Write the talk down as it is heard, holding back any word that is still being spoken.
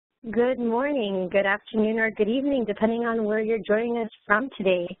Good morning, good afternoon, or good evening, depending on where you're joining us from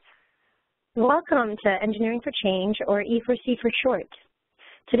today. Welcome to Engineering for Change, or E4C for short.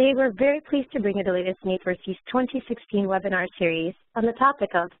 Today, we're very pleased to bring you the latest in E4C's 2016 webinar series on the topic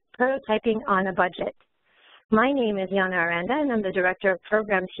of prototyping on a budget. My name is Yana Aranda, and I'm the Director of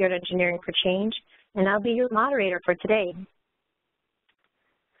Programs here at Engineering for Change, and I'll be your moderator for today.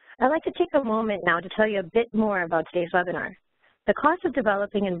 I'd like to take a moment now to tell you a bit more about today's webinar. The cost of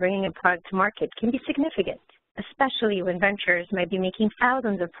developing and bringing a product to market can be significant, especially when ventures might be making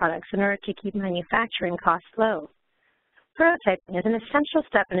thousands of products in order to keep manufacturing costs low. Prototyping is an essential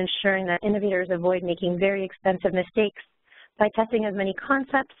step in ensuring that innovators avoid making very expensive mistakes by testing as many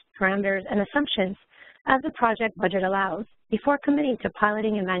concepts, parameters, and assumptions as the project budget allows before committing to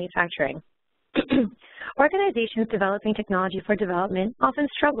piloting and manufacturing. Organizations developing technology for development often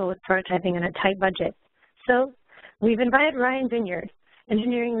struggle with prototyping on a tight budget. So, we've invited Ryan Vineyard,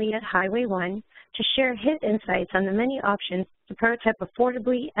 engineering lead at Highway 1, to share his insights on the many options to prototype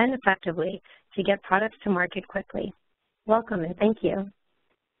affordably and effectively to get products to market quickly. Welcome and thank you.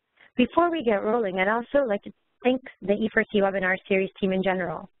 Before we get rolling, I'd also like to thank the E4C webinar series team in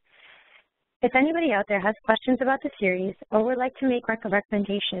general. If anybody out there has questions about the series or would like to make a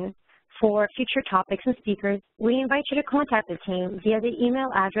recommendation for future topics and speakers, we invite you to contact the team via the email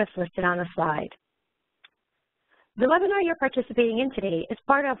address listed on the slide. The webinar you're participating in today is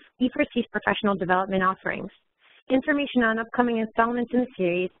part of E4C's professional development offerings. Information on upcoming installments in the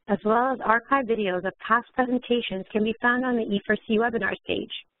series, as well as archived videos of past presentations, can be found on the E4C webinar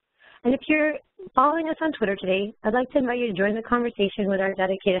page. And if you're following us on Twitter today, I'd like to invite you to join the conversation with our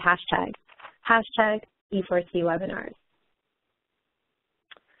dedicated hashtag, #E4CWebinars.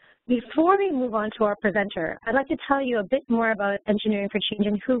 Before we move on to our presenter, I'd like to tell you a bit more about Engineering for Change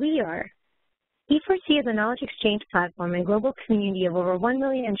and who we are. E4C is a knowledge exchange platform and global community of over 1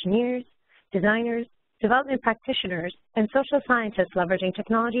 million engineers, designers, development practitioners, and social scientists leveraging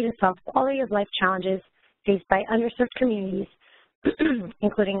technology to solve quality of life challenges faced by underserved communities,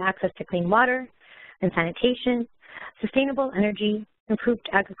 including access to clean water and sanitation, sustainable energy, improved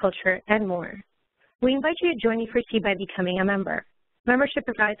agriculture, and more. We invite you to join E4C by becoming a member. Membership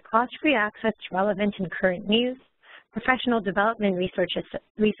provides cost-free access to relevant and current news, professional development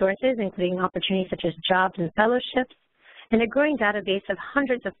resources, including opportunities such as jobs and fellowships, and a growing database of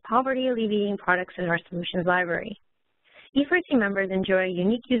hundreds of poverty-alleviating products in our solutions library. E4C members enjoy a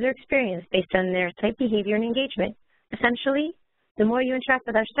unique user experience based on their site behavior and engagement. Essentially, the more you interact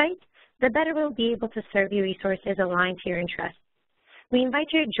with our site, the better we'll be able to serve you resources aligned to your interests. We invite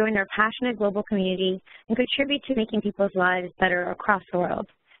you to join our passionate global community and contribute to making people's lives better across the world.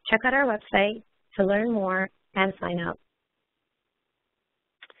 Check out our website to learn more and sign up.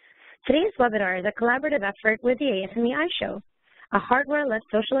 Today's webinar is a collaborative effort with the ASME iShow, a hardware-led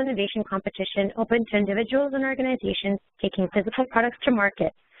social innovation competition open to individuals and organizations taking physical products to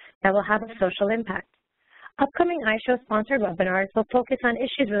market that will have a social impact. Upcoming iShow-sponsored webinars will focus on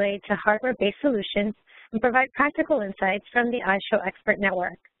issues related to hardware-based solutions and provide practical insights from the iShow Expert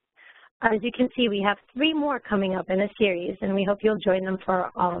Network. As you can see, we have 3 more coming up in the series, and we hope you'll join them for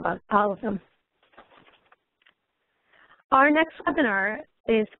all of them. Our next webinar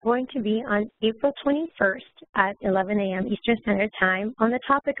is going to be on April 21st at 11 a.m. Eastern Standard Time on the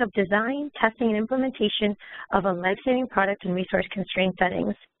topic of design, testing, and implementation of a life-saving product in resource-constrained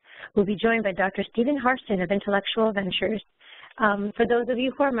settings. We'll be joined by Dr. Stephen Harston of Intellectual Ventures. For those of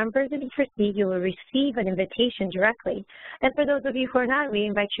you who are members of E4C, you will receive an invitation directly. And for those of you who are not, we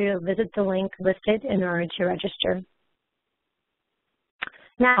invite you to visit the link listed in order to register.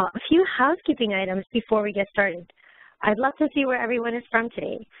 Now, a few housekeeping items before we get started. I'd love to see where everyone is from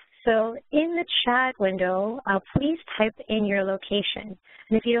today. So in the chat window, please type in your location.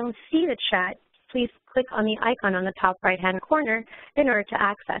 And if you don't see the chat, please click on the icon on the top right-hand corner in order to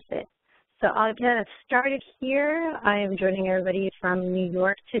access it. So I'll get us started here. I am joining everybody from New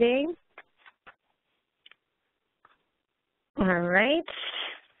York today. All right.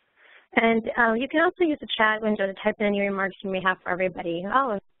 And you can also use the chat window to type in any remarks you may have for everybody.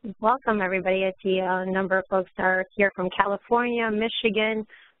 Oh, welcome everybody. I see a number of folks are here from California, Michigan,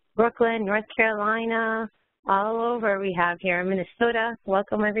 Brooklyn, North Carolina, all over we have here, Minnesota.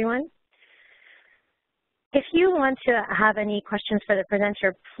 Welcome everyone. If you want to have any questions for the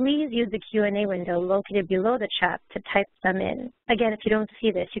presenter, please use the Q&A window located below the chat to type them in. Again, if you don't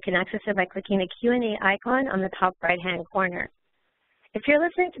see this, you can access it by clicking the Q&A icon on the top right-hand corner. If you're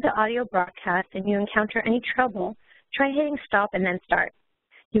listening to the audio broadcast and you encounter any trouble, try hitting stop and then start.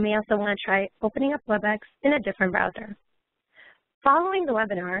 You may also want to try opening up WebEx in a different browser. Following the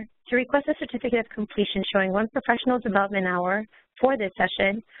webinar, to request a certificate of completion showing 1 professional development hour for this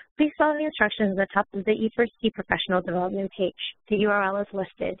session, please follow the instructions at the top of the E4C professional development page. The URL is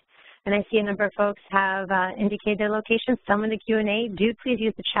listed. And I see a number of folks have indicated their locations. Some in the Q&A. Do please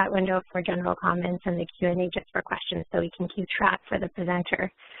use the chat window for general comments and the Q&A just for questions so we can keep track for the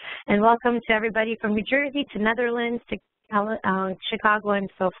presenter. And welcome to everybody from New Jersey to Netherlands to Chicago and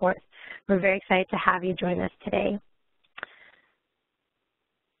so forth. We're very excited to have you join us today.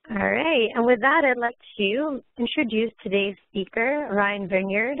 All right, and with that, I'd like to introduce today's speaker, Ryan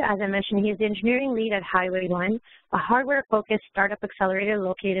Vineyard. As I mentioned, he's the engineering lead at Highway 1, a hardware-focused startup accelerator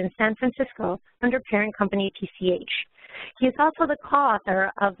located in San Francisco under parent company PCH. He is also the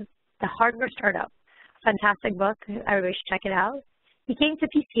co-author of The Hardware Startup, a fantastic book. Everybody should check it out. He came to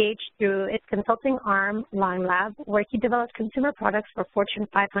PCH through its consulting arm, Lime Lab, where he developed consumer products for Fortune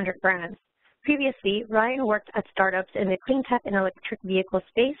 500 brands. Previously, Ryan worked at startups in the clean tech and electric vehicle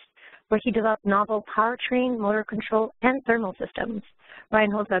space, where he developed novel powertrain, motor control, and thermal systems.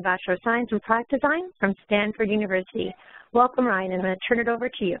 Ryan holds a Bachelor of Science in Product Design from Stanford University. Welcome, Ryan, and I'm going to turn it over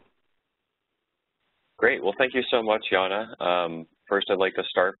to you. Great. Well, thank you so much, Yana. First, I'd like to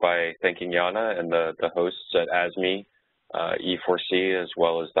start by thanking Yana and the hosts at ASME, E4C, as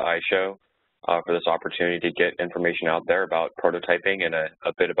well as the iShow, for this opportunity to get information out there about prototyping and a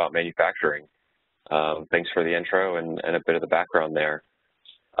bit about manufacturing. Thanks for the intro and a bit of the background there.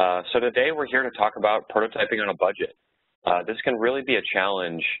 So today we're here to talk about prototyping on a budget. This can really be a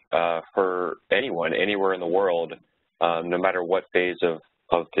challenge for anyone, anywhere in the world, no matter what phase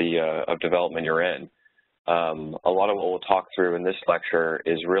of development you're in. A lot of what we'll talk through in this lecture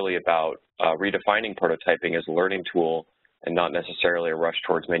is really about redefining prototyping as a learning tool and not necessarily a rush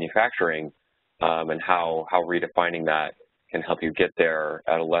towards manufacturing, and how redefining that can help you get there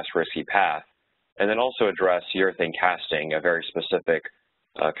at a less risky path. And then also address urethane casting, a very specific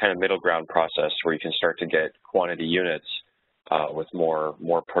kind of middle ground process where you can start to get quantity units with more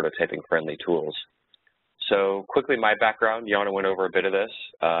prototyping-friendly tools. So quickly, my background, Yana went over a bit of this,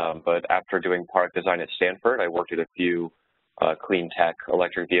 but after doing product design at Stanford, I worked at a few clean tech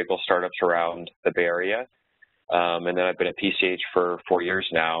electric vehicle startups around the Bay Area. And then I've been at PCH for 4 years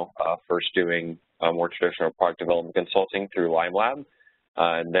now, first doing more traditional product development consulting through Lime Lab,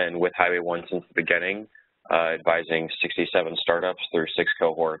 and then with Highway 1 since the beginning, advising 67 startups through 6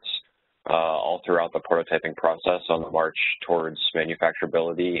 cohorts, all throughout the prototyping process on the march towards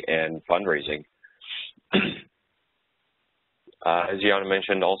manufacturability and fundraising. As Yana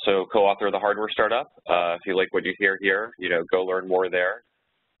mentioned, also co-author of The Hardware Startup. If you like what you hear here, go learn more there.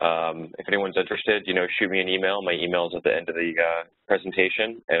 If anyone's interested, shoot me an email. My email is at the end of the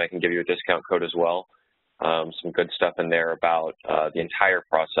presentation, and I can give you a discount code as well. Some good stuff in there about the entire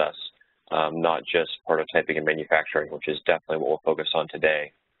process, not just prototyping and manufacturing, which is definitely what we'll focus on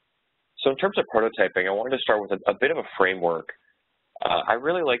today. So in terms of prototyping, I wanted to start with a bit of a framework. I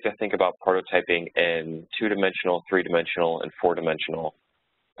really like to think about prototyping in 2-dimensional, 3-dimensional, and 4-dimensional.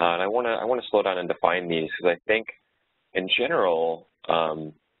 And I want to slow down and define these because I think, in general,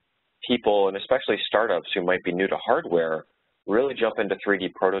 people, and especially startups who might be new to hardware, really jump into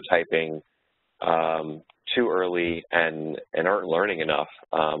 3D prototyping too early and aren't learning enough,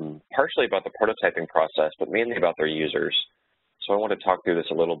 partially about the prototyping process, but mainly about their users. So I want to talk through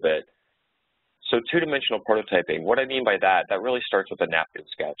this a little bit. So 2-dimensional prototyping, what I mean by that really starts with a napkin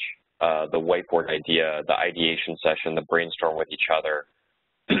sketch, the whiteboard idea, the ideation session, the brainstorm with each other.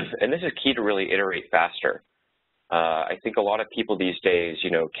 And this is key to really iterate faster. I think a lot of people these days,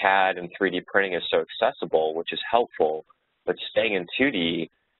 CAD and 3D printing is so accessible, which is helpful, but staying in 2D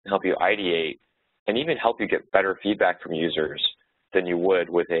can help you ideate and even help you get better feedback from users than you would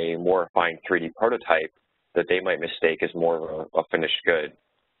with a more refined 3D prototype that they might mistake as more of a finished good.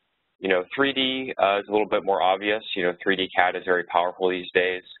 3D is a little bit more obvious. 3D CAD is very powerful these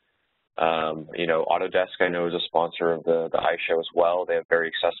days. Autodesk, I know, is a sponsor of the iShow as well. They have very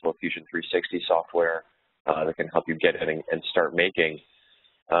accessible Fusion 360 software that can help you get in and start making.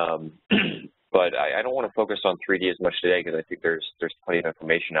 But I don't want to focus on 3D as much today because I think there's plenty of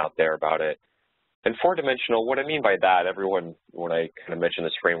information out there about it. And 4-dimensional, what I mean by that, everyone, when I kind of mention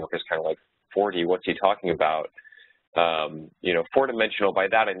this framework, is kind of like, 4D, what's he talking about? 4-dimensional, by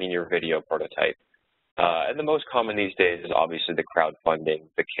that I mean your video prototype. And the most common these days is obviously the crowdfunding,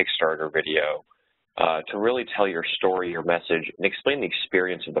 the Kickstarter video, to really tell your story, your message, and explain the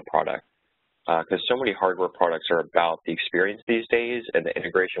experience of the product. Because so many hardware products are about the experience these days and the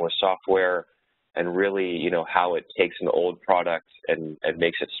integration with software and really, how it takes an old product and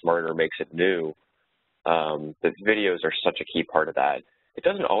makes it smarter, makes it new. The videos are such a key part of that. It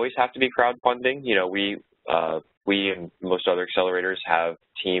doesn't always have to be crowdfunding. We we and most other accelerators have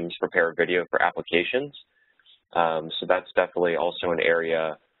teams prepare video for applications. So that's definitely also an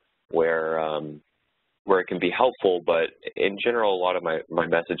area where it can be helpful, but in general, a lot of my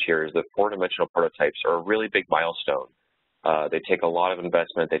message here is that 4-dimensional prototypes are a really big milestone. They take a lot of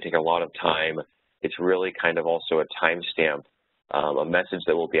investment, they take a lot of time. It's really kind of also a timestamp, a message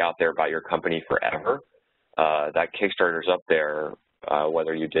that will be out there about your company forever. That Kickstarter's up there,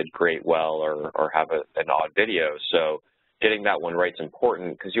 whether you did great, well, or have an odd video. So getting that one right is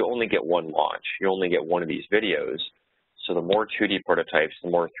important because you only get one launch. You only get one of these videos. So the more 2D prototypes, the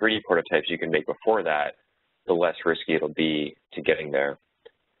more 3D prototypes you can make before that, the less risky it'll be to getting there.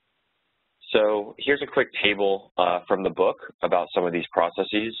 So here's a quick table from the book about some of these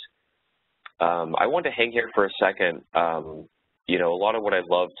processes. I want to hang here for a second. You know, a lot of what I'd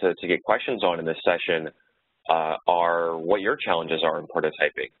love to get questions on in this session are what your challenges are in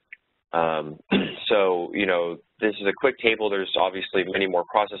prototyping. So, you know, this is a quick table. There's obviously many more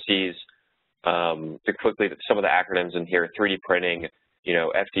processes. To quickly, some of the acronyms in here: 3D printing, you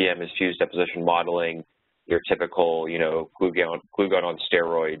know, FDM is fused deposition modeling, your typical, you know, glue gun on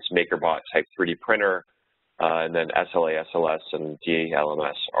steroids, MakerBot type 3D printer, and then SLA, SLS, and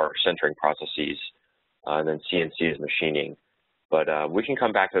DLMS are centering processes, and then CNC is machining. But we can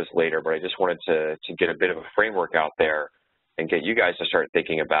come back to this later, but I just wanted to get a bit of a framework out there and get you guys to start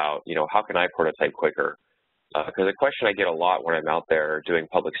thinking about, you know, how can I prototype quicker? Because a question I get a lot when I'm out there doing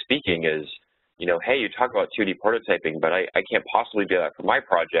public speaking is, you know, hey, you talk about 2D prototyping, but I can't possibly do that for my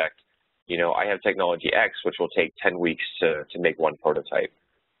project. You know, I have technology X, which will take 10 weeks to make one prototype.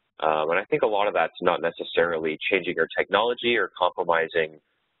 And I think a lot of that's not necessarily changing your technology or compromising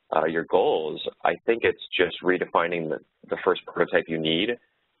your goals. I think it's just redefining the first prototype you need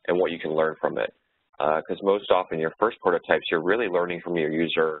and what you can learn from it. Because most often your first prototypes, you're really learning from your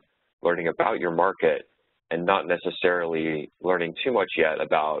user, learning about your market, and not necessarily learning too much yet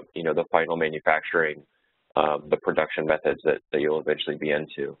about, you know, the final manufacturing, the production methods that you'll eventually be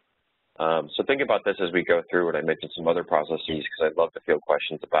into. So think about this as we go through, and I mentioned some other processes because I'd love to field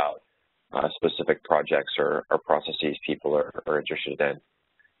questions about specific projects or processes people are interested in.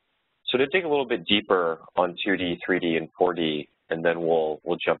 So to dig a little bit deeper on 2D, 3D, and 4D, and then we'll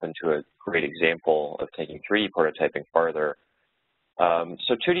jump into a great example of taking 3D prototyping farther.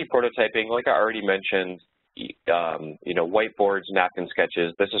 So 2D prototyping, like I already mentioned, you know, whiteboards, napkin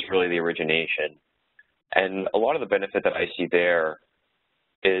sketches, this is really the origination. And a lot of the benefit that I see there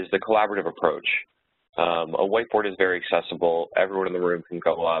is the collaborative approach. A whiteboard is very accessible. Everyone in the room can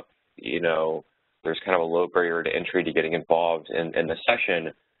go up. You know, there's kind of a low barrier to entry to getting involved in the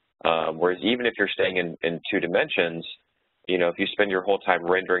session. Whereas even if you're staying in 2 dimensions, you know, if you spend your whole time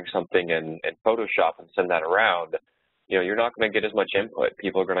rendering something in Photoshop and send that around, you know, you're not going to get as much input.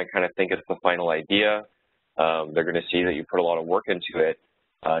 People are going to kind of think it's the final idea. They're going to see that you put a lot of work into it.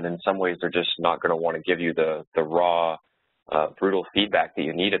 And in some ways, they're just not going to want to give you the raw, brutal feedback that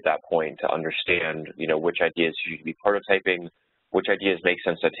you need at that point to understand, you know, which ideas you should be prototyping, which ideas make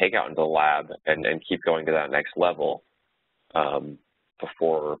sense to take out into the lab and keep going to that next level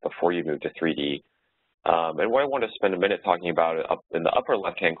before you move to 3D. And what I want to spend a minute talking about up in the upper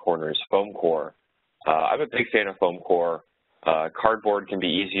left-hand corner is foam core. I'm a big fan of foam core. Cardboard can be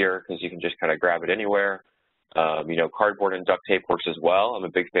easier because you can just kind of grab it anywhere. You know, cardboard and duct tape works as well. I'm a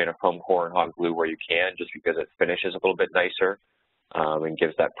big fan of foam core and hot glue where you can, just because it finishes a little bit nicer and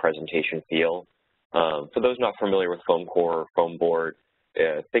gives that presentation feel. For those not familiar with foam core or foam board,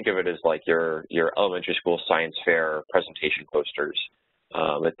 think of it as like your elementary school science fair presentation posters.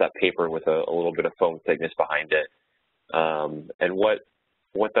 It's that paper with a little bit of foam thickness behind it. And what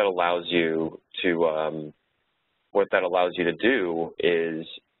that allows you to do is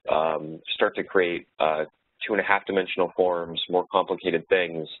start to create 2.5-dimensional forms, more complicated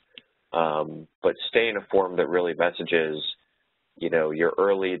things, but stay in a form that really messages, you know, you're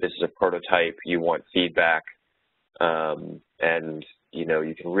early, this is a prototype, you want feedback, and, you know,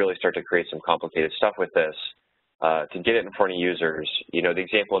 you can really start to create some complicated stuff with this to get it in front of users. You know, the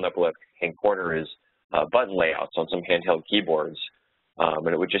example in the upper left-hand corner is button layouts on some handheld keyboards, and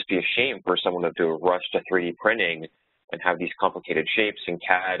it would just be a shame for someone to do a rush to 3D printing and have these complicated shapes in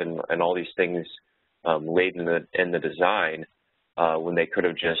CAD and all these things laid in the design when they could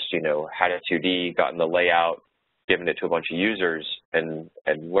have just, you know, had a 2D, gotten the layout, given it to a bunch of users and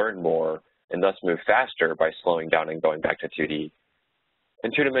learned more and thus move faster by slowing down and going back to 2D.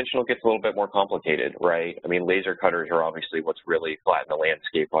 And 2-dimensional gets a little bit more complicated, right? I mean, laser cutters are obviously what's really flattened the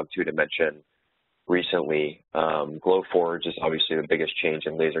landscape on 2-dimension recently. Glowforge is obviously the biggest change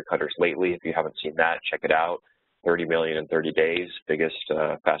in laser cutters lately. If you haven't seen that, check it out. 30 million in 30 days, biggest,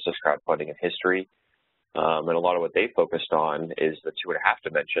 fastest crowdfunding in history. And a lot of what they focused on is the 2.5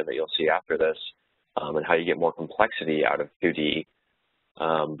 dimension that you'll see after this, and how you get more complexity out of 2D.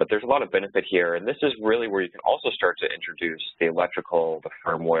 But there's a lot of benefit here, and this is really where you can also start to introduce the electrical, the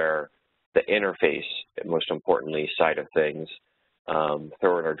firmware, the interface, and most importantly, side of things.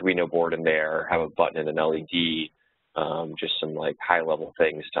 Throw an Arduino board in there, have a button and an LED, just some like high-level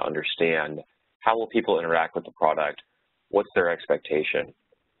things to understand how will people interact with the product, what's their expectation.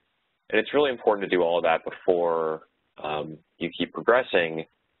 And it's really important to do all of that before you keep progressing.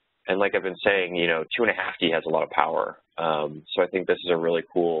 And like I've been saying, 2.5D has a lot of power. So I think this is a really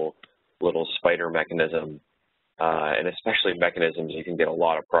cool little spider mechanism, and especially mechanisms you can get a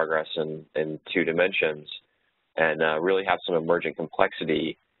lot of progress in 2 dimensions and really have some emergent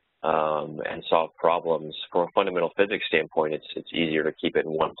complexity and solve problems. From a fundamental physics standpoint, it's easier to keep it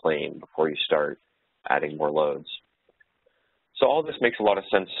in one plane before you start adding more loads. So all this makes a lot of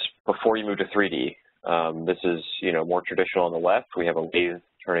sense before you move to 3D. This is, more traditional on the left. We have a lathe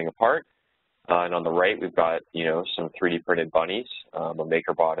turning apart. And on the right, we've got, some 3D printed bunnies, a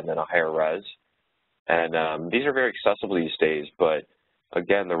MakerBot, and then a higher res. And these are very accessible these days, but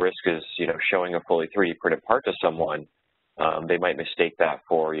again, the risk is, showing a fully 3D printed part to someone. They might mistake that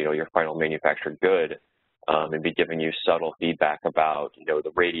for, your final manufactured good, and be giving you subtle feedback about,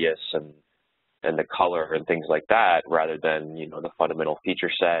 the radius and the color and things like that, rather than, the fundamental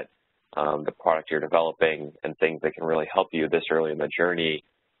feature set, the product you're developing, and things that can really help you this early in the journey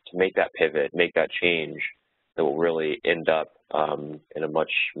to make that pivot, make that change that will really end up in a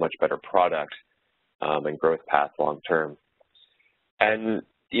much, much better product and growth path long term. And,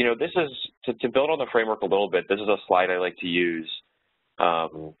 this is, to build on the framework a little bit, this is a slide I like to use,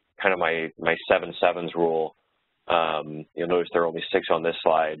 kind of my 7/7s rule. You'll notice there are only 6 on this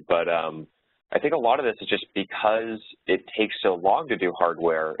slide, but I think a lot of this is just because it takes so long to do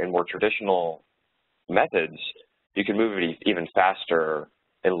hardware in more traditional methods, you can move it even faster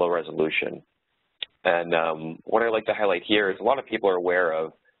in low resolution. And what I like to highlight here is a lot of people are aware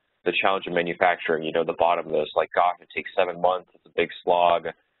of the challenge of manufacturing. The bottom of this, like, gosh, it takes 7 months, it's a big slog,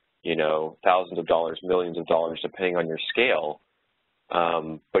 thousands of dollars, millions of dollars, depending on your scale.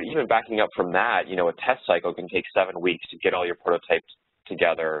 But even backing up from that, a test cycle can take 7 weeks to get all your prototypes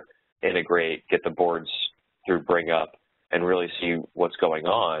together, integrate, get the boards through bring up, and really see what's going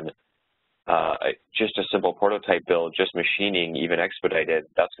on. Just a simple prototype build, just machining, even expedited,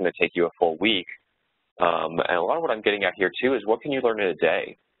 that's going to take you a full week. And a lot of what I'm getting at here too is what can you learn in a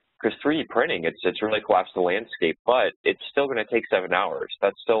day? Because 3D printing, it's really collapsed the landscape, but it's still going to take 7 hours.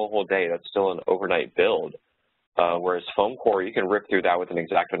 That's still a whole day. That's still an overnight build. Whereas foam core, you can rip through that with an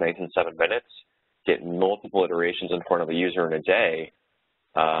X-Acto knife in 7 minutes, get multiple iterations in front of a user in a day.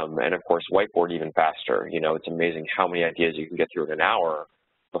 And of course, whiteboard even faster. It's amazing how many ideas you can get through in an hour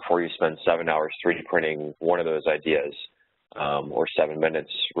before you spend 7 hours 3D printing one of those ideas, or 7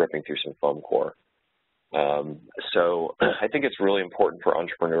 minutes ripping through some foam core. So I think it's really important for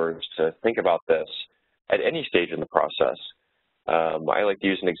entrepreneurs to think about this at any stage in the process. I like to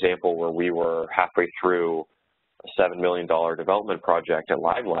use an example where we were halfway through a $7 million development project at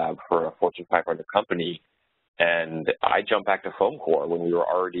Live Lab for a Fortune 500 company, and I jumped back to foam core when we were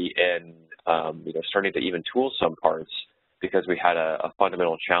already in, starting to even tool some parts, because we had a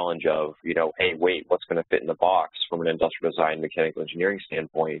fundamental challenge of, hey, wait, what's going to fit in the box from an industrial design, mechanical engineering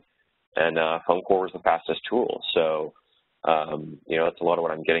standpoint? And foam core was the fastest tool. So, that's a lot of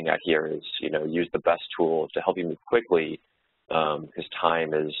what I'm getting at here is, use the best tools to help you move quickly, because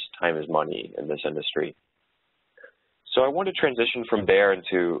time is money in this industry. So I want to transition from there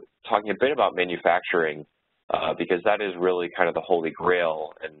into talking a bit about manufacturing, because that is really kind of the holy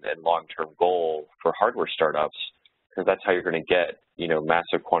grail and long-term goal for hardware startups, because that's how you're going to get,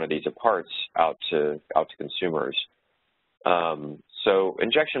 massive quantities of parts out to consumers. So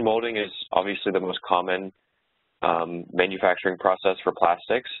injection molding is obviously the most common manufacturing process for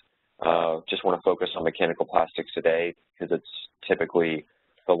plastics. Just want to focus on mechanical plastics today because it's typically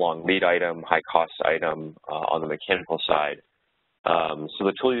the long lead item, high cost item on the mechanical side. So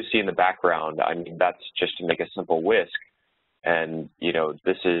the tool you see in the background, that's just to make a simple whisk. And,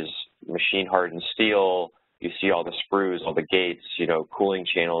 this is machine hardened steel. You see all the sprues, all the gates, cooling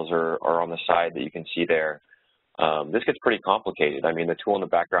channels are on the side that you can see there. This gets pretty complicated. The tool in the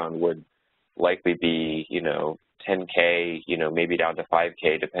background would likely be, 10K, maybe down to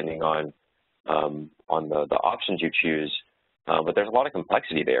 5K, depending on the options you choose. But there's a lot of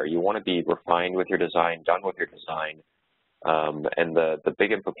complexity there. You want to be refined with your design, done with your design. And the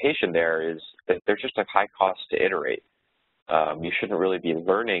big implication there is that there's just a high cost to iterate. You shouldn't really be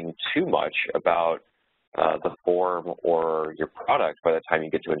learning too much about the form or your product by the time you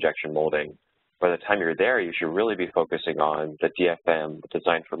get to injection molding. by the time you're there, you should really be focusing on the DFM, the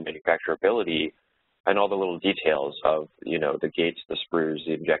design for manufacturability, and all the little details of, the gates, the sprues,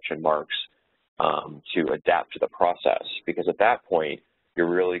 the injection marks, to adapt to the process. Because at that point, you're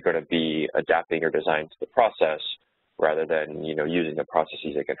really going to be adapting your design to the process rather than, using the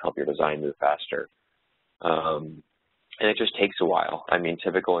processes that can help your design move faster. And it just takes a while. I mean,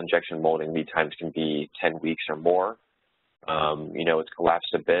 typical injection molding lead times can be 10 weeks or more. It's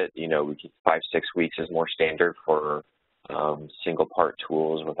collapsed a bit. 5-6 weeks is more standard for single part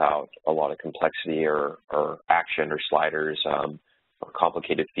tools without a lot of complexity or action or sliders or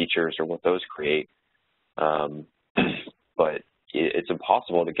complicated features or what those create. But it's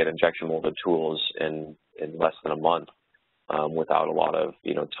impossible to get injection molded tools in less than a month without a lot of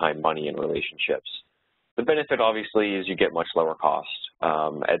time, money, and relationships. The benefit obviously is you get much lower cost.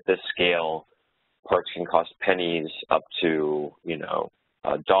 At this scale, parts can cost pennies up to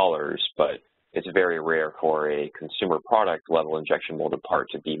dollars, but it's very rare for a consumer product level injection molded part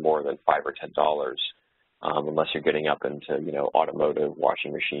to be more than $5 or $10, unless you're getting up into automotive,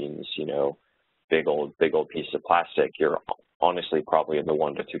 washing machines, big old pieces of plastic. You're honestly probably in the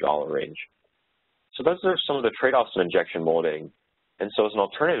 $1 to $2 range. So those are some of the trade-offs of injection molding. And so as an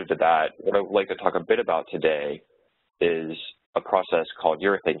alternative to that, what I would like to talk a bit about today is a process called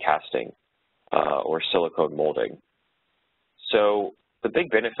urethane casting or silicone molding. So the big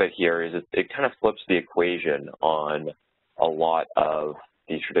benefit here is it kind of flips the equation on a lot of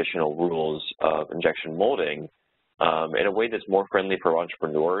the traditional rules of injection molding in a way that's more friendly for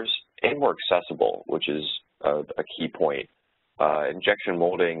entrepreneurs and more accessible, which is a key point. Injection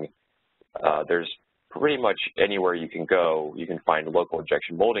molding, there's pretty much anywhere you can go, you can find local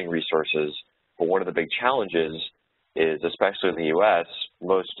injection molding resources, but one of the big challenges is, especially in the U.S.,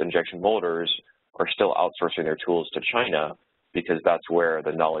 most injection molders are still outsourcing their tools to China because that's where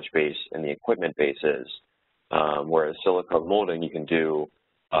the knowledge base and the equipment base is. Whereas silicone molding you can do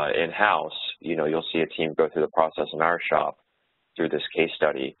in-house. You'll see a team go through the process in our shop through this case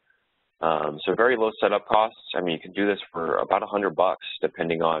study. So very low setup costs. I mean, you can do this for about $100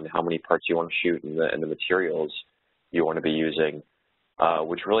 depending on how many parts you want to shoot and the materials you want to be using,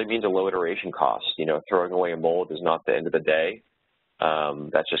 which really means a low iteration cost. Throwing away a mold is not the end of the day.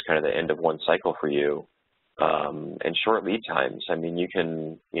 That's just kind of the end of one cycle for you. And short lead times. I mean, you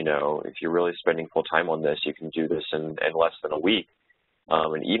can, if you're really spending full time on this, you can do this in less than a week.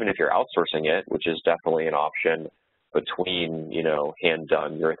 And even if you're outsourcing it, which is definitely an option between,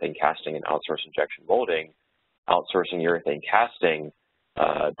 hand-done urethane casting and outsourced injection molding, outsourcing urethane casting,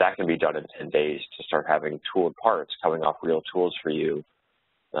 that can be done in 10 days to start having tooled parts coming off real tools for you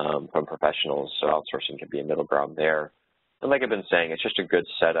from professionals. So outsourcing can be a middle ground there. And like I've been saying, it's just a good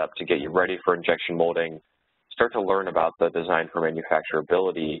setup to get you ready for injection molding, start to learn about the design for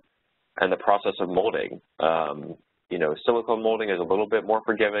manufacturability and the process of molding. Silicone molding is a little bit more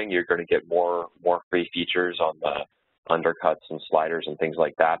forgiving. You're going to get more free features on the undercuts and sliders and things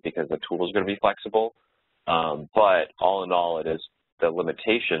like that because the tool is going to be flexible. But all in all, it is the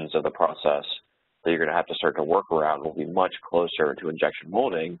limitations of the process that you're going to have to start to work around will be much closer to injection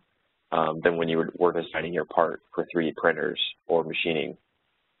molding than when you were designing your part for 3D printers or machining.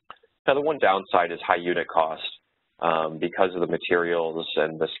 Now, the one downside is high unit cost. Because of the materials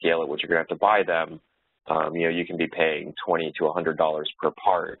and the scale at which you're going to have to buy them, you can be paying $20 to $100 per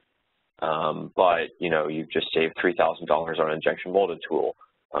part. But, you've just saved $3,000 on an injection molded tool,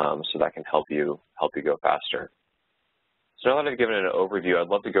 so that can help you go faster. So now that I've given an overview, I'd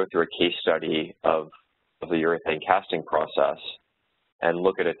love to go through a case study of the urethane casting process and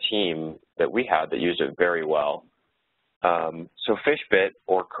look at a team that we had that used it very well. So Fishbit,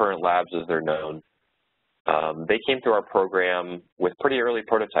 or Current Labs as they're known, they came through our program with pretty early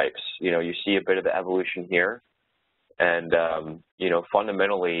prototypes. You see a bit of the evolution here. And,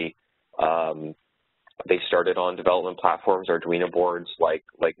 fundamentally, they started on development platforms, Arduino boards, like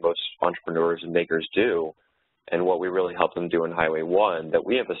most entrepreneurs and makers do. And what we really help them do in Highway 1 that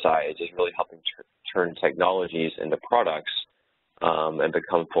we emphasize is really helping turn technologies into products and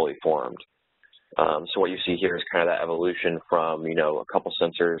become fully formed. So what you see here is kind of that evolution from, a couple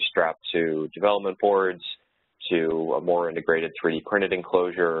sensors strapped to development boards to a more integrated 3D printed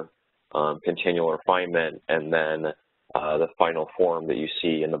enclosure, continual refinement, and then the final form that you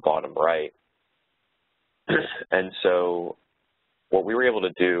see in the bottom right. And so what we were able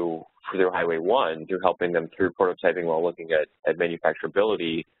to do through Highway 1, through helping them through prototyping while looking at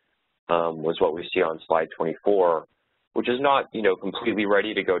manufacturability, was what we see on slide 24, which is not, completely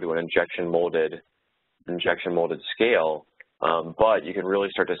ready to go to an injection molded scale, but you can really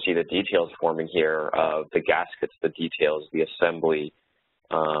start to see the details forming here of the gaskets, the details, the assembly,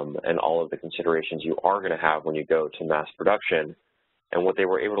 and all of the considerations you are going to have when you go to mass production, and what they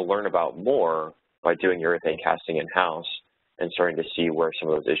were able to learn about more by doing urethane casting in-house and starting to see where some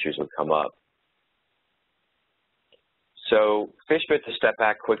of those issues would come up. So FishBit, to step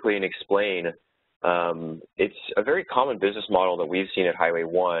back quickly and explain, it's a very common business model that we've seen at Highway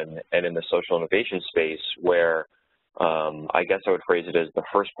 1 and in the social innovation space where I guess I would phrase it as the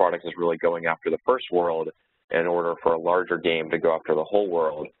first product is really going after the first world in order for a larger game to go after the whole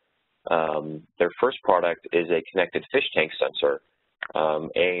world. Their first product is a connected fish tank sensor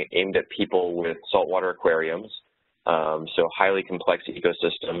aimed at people with saltwater aquariums, so highly complex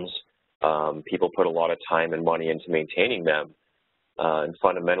ecosystems. People put a lot of time and money into maintaining them, and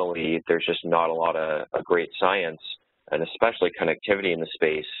fundamentally there's just not a lot of great science and especially connectivity in the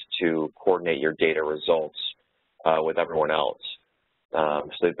space to coordinate your data results with everyone else. So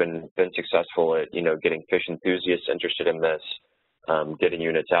they've been successful at getting fish enthusiasts interested in this, getting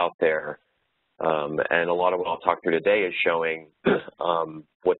units out there, and a lot of what I'll talk through today is showing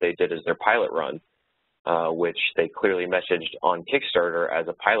what they did as their pilot run, which they clearly messaged on Kickstarter as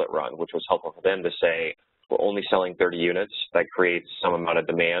a pilot run, which was helpful for them to say, we're only selling 30 units. That creates some amount of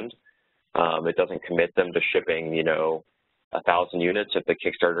demand. It doesn't commit them to shipping, 1,000 units if the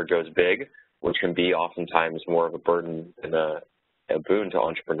Kickstarter goes big, which can be oftentimes more of a burden than a boon to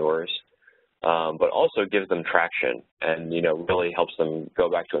entrepreneurs, but also gives them traction and, really helps them go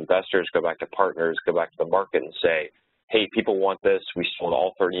back to investors, go back to partners, go back to the market and say, hey, people want this. We sold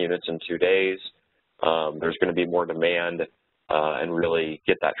all 30 units in 2 days. There's going to be more demand, and really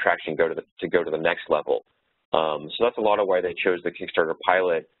get that traction to go to the next level. So that's a lot of why they chose the Kickstarter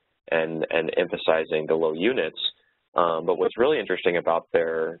pilot and emphasizing the low units. But what's really interesting about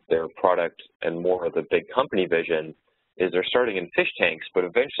their product and more of the big company vision is they're starting in fish tanks, but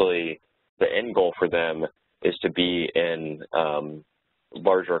eventually the end goal for them is to be in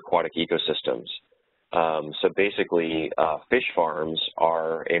larger aquatic ecosystems. So basically, fish farms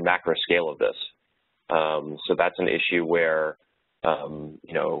are a macro scale of this. So that's an issue where,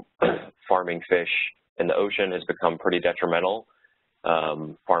 farming fish in the ocean has become pretty detrimental.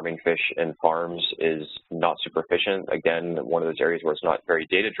 Farming fish in farms is not super efficient. Again, one of those areas where it's not very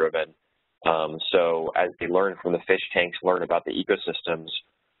data-driven. So as they learn from the fish tanks, learn about the ecosystems,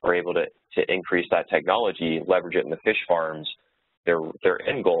 are able to increase that technology, leverage it in the fish farms, their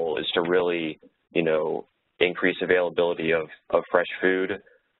end goal is to really, increase availability of fresh food,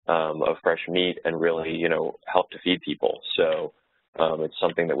 of fresh meat, and really, help to feed people. So it's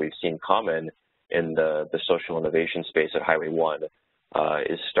something that we've seen common in the social innovation space at Highway 1,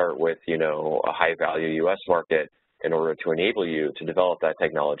 is start with, a high-value U.S. market in order to enable you to develop that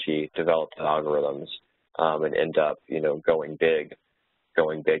technology, develop the algorithms, and end up, going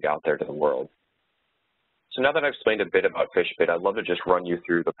big out there to the world. So now that I've explained a bit about FishBit, I'd love to just run you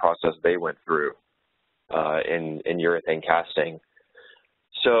through the process they went through in urethane casting.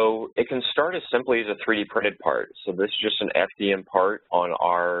 So it can start as simply as a 3D printed part. So this is just an FDM part on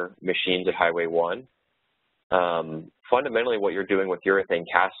our machines at Highway 1. Fundamentally, what you're doing with urethane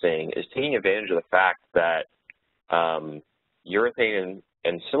casting is taking advantage of the fact that urethane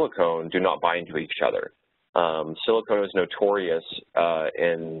and silicone do not bind to each other. Silicone is notorious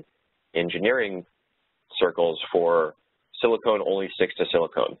in engineering circles for silicone only sticks to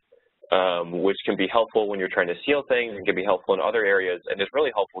silicone, which can be helpful when you're trying to seal things and can be helpful in other areas, and is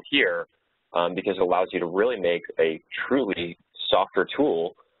really helpful here because it allows you to really make a truly softer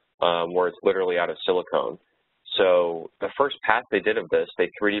tool where it's literally out of silicone. So the first pass they did of this, they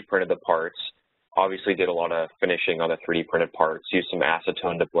 3D printed the parts, obviously did a lot of finishing on the 3D printed parts, used some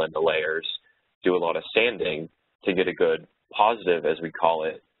acetone to blend the layers, do a lot of sanding to get a good positive, as we call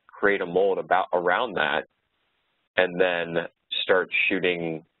it, create a mold around that, and then start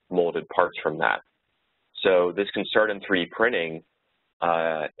shooting molded parts from that. So this can start in 3D printing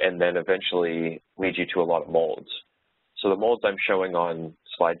and then eventually lead you to a lot of molds. So the molds I'm showing on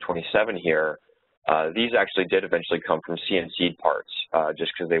slide 27 here, these actually did eventually come from CNC'd parts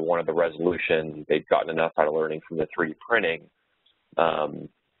just because they wanted the resolution. They'd gotten enough out of learning from the 3D printing.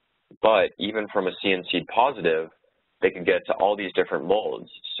 But even from a CNC'd positive, they can get to all these different molds.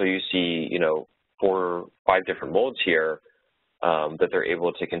 So you see, 4 or 5 different molds here that they're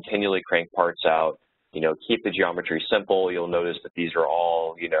able to continually crank parts out, keep the geometry simple. You'll notice that these are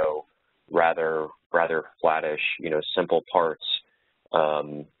all, rather flattish, simple parts,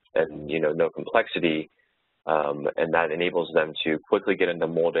 and, no complexity. And that enables them to quickly get into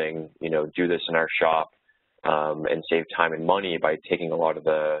molding, do this in our shop, and save time and money by taking a lot of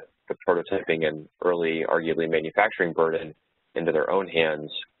the prototyping and early, arguably, manufacturing burden into their own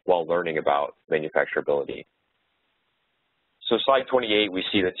hands while learning about manufacturability. So slide 28, we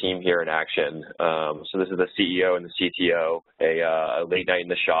see the team here in action. So this is the CEO and the CTO, a late night in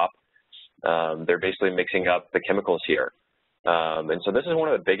the shop. They're basically mixing up the chemicals here. And so this is one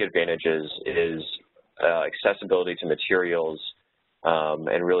of the big advantages is accessibility to materials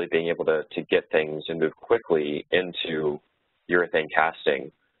and really being able to get things and move quickly into urethane casting.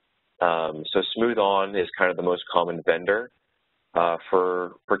 So Smooth On is kind of the most common vendor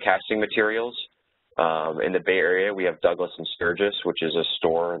for casting materials. In the Bay Area, we have Douglas and Sturgis, which is a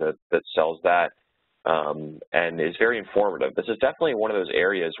store that sells that and is very informative. This is definitely one of those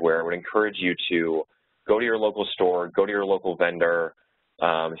areas where I would encourage you to go to your local store, go to your local vendor.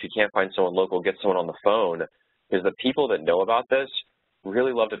 If you can't find someone local, get someone on the phone, because the people that know about this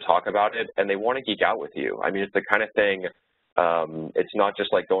really love to talk about it, and they want to geek out with you. I mean, it's the kind of thing, it's not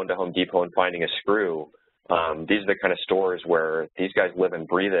just like going to Home Depot and finding a screw. These are the kind of stores where these guys live and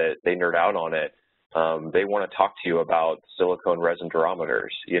breathe it. They nerd out on it. They want to talk to you about silicone resin durometers,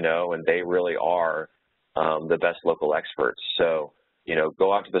 you know, and they really are the best local experts. So, you know,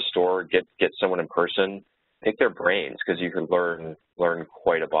 go out to the store, get someone in person, pick their brains, because you can learn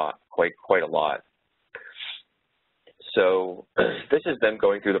quite a lot. So this is them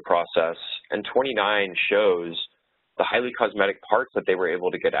going through the process, and 29 shows the highly cosmetic parts that they were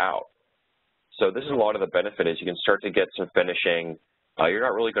able to get out. So this is a lot of the benefit is you can start to get some finishing. You're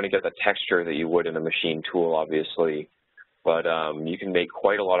not really going to get the texture that you would in a machine tool, obviously, but you can make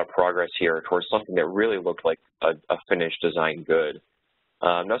quite a lot of progress here towards something that really looked like a finished design good.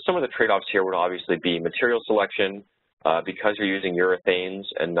 Now, some of the trade-offs here would obviously be material selection. Because you're using urethanes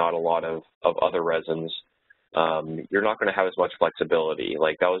and not a lot of other resins, you're not going to have as much flexibility.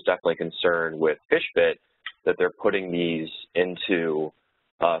 Like, that was definitely a concern with fish fit, that they're putting these into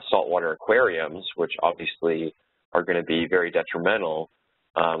saltwater aquariums, which obviously are going to be very detrimental.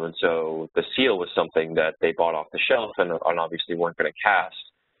 And so the seal was something that they bought off the shelf and obviously weren't going to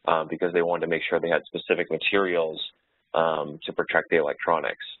cast because they wanted to make sure they had specific materials to protect the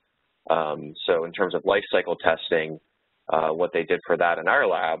electronics. So in terms of life cycle testing, what they did for that in our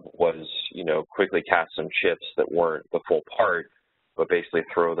lab was, you know, quickly cast some chips that weren't the full part, but basically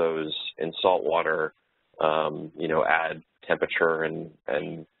throw those in salt water, you know, add temperature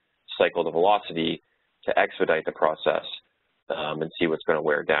and cycle the velocity to expedite the process and see what's going to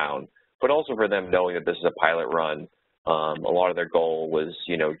wear down. But also for them knowing that this is a pilot run, a lot of their goal was,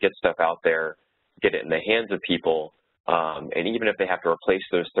 you know, get stuff out there, get it in the hands of people, and even if they have to replace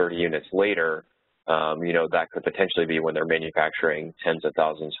those 30 units later, you know, that could potentially be when they're manufacturing tens of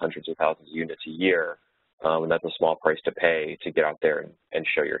thousands, hundreds of thousands of units a year, and that's a small price to pay to get out there and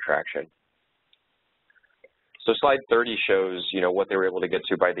show your traction. So slide 30 shows, you know, what they were able to get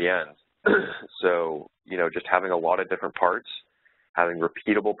to by the end. So, you know, just having a lot of different parts, having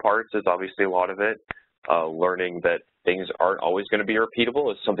repeatable parts is obviously a lot of it. Learning that things aren't always going to be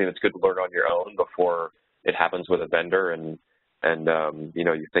repeatable is something that's good to learn on your own before it happens with a vendor and you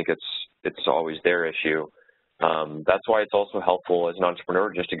know, you think it's always their issue. That's why it's also helpful as an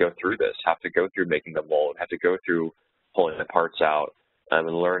entrepreneur just to go through this, have to go through making the mold, have to go through pulling the parts out and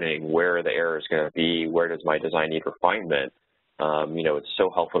learning where the error is going to be, where does my design need refinement. You know, it's so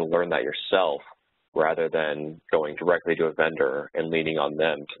helpful to learn that yourself rather than going directly to a vendor and leaning on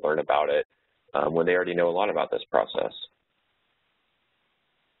them to learn about it when they already know a lot about this process.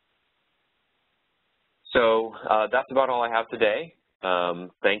 So that's about all I have today.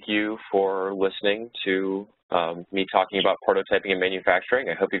 Thank you for listening to me talking about prototyping and manufacturing.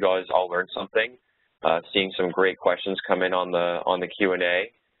 I hope you guys all learned something. Seeing some great questions come in on the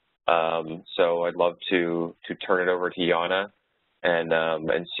Q&A. So I'd love to turn it over to Yana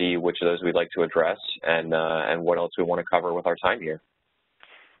and see which of those we'd like to address and what else we want to cover with our time here.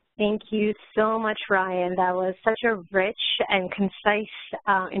 Thank you so much, Ryan. That was such a rich and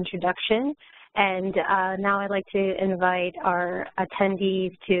concise introduction. And now I'd like to invite our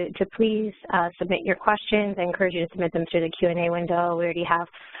attendees to please submit your questions. I encourage you to submit them through the Q&A window. We already have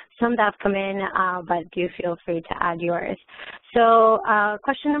some that have come in, but do feel free to add yours. So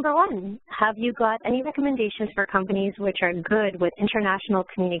question number one, have you got any recommendations for companies which are good with international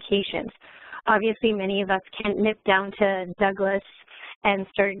communications? Obviously, many of us can't nip down to Douglas and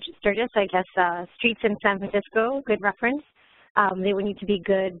Sturgis, I guess, streets in San Francisco, good reference. They would need to be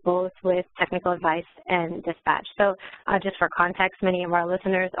good both with technical advice and dispatch. So just for context, many of our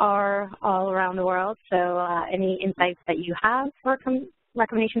listeners are all around the world. So any insights that you have for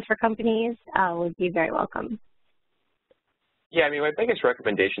recommendations for companies would be very welcome. Yeah, I mean, my biggest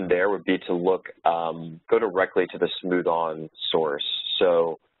recommendation there would be to look, go directly to the Smooth On source.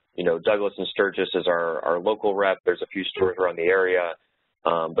 So, you know, Douglas and Sturgis is our local rep. There's a few stores around the area.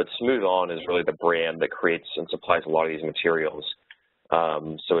 But Smooth On is really the brand that creates and supplies a lot of these materials.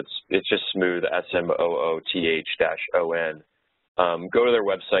 So it's just Smooth, SMOOTH-ON. Go to their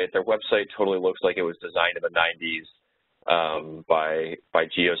website. Their website totally looks like it was designed in the 90s by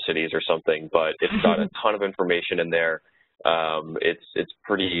GeoCities or something, but it's got a ton of information in there. It's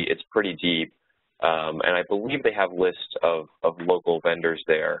pretty deep, and I believe they have lists of local vendors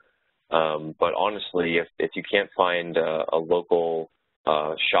there. But honestly, if you can't find a local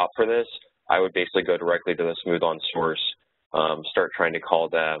shop for this, I would basically go directly to the Smooth On source, start trying to call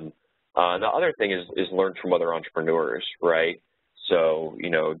them. The other thing is learn from other entrepreneurs, right? So,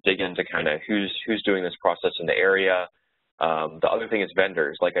 dig into kind of who's doing this process in the area. The other thing is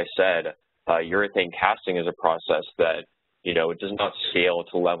vendors. Like I said, urethane casting is a process that, it does not scale to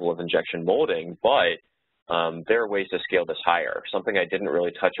the level of injection molding, but there are ways to scale this higher. Something I didn't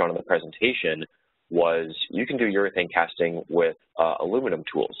really touch on in the presentation was you can do urethane casting with aluminum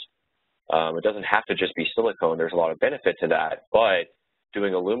tools. It doesn't have to just be silicone. There's a lot of benefit to that, but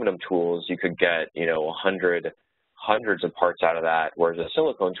doing aluminum tools, you could get, hundreds of parts out of that, whereas a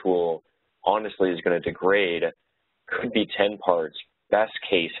silicone tool, honestly, is going to degrade, could be 10 parts, best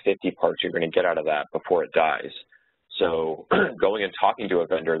case 50 parts you're going to get out of that before it dies. So going and talking to a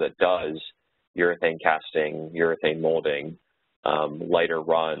vendor that does urethane casting, urethane molding, lighter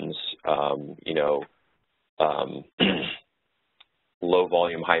runs, low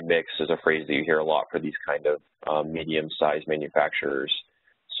volume, high mix is a phrase that you hear a lot for these kind of medium-sized manufacturers.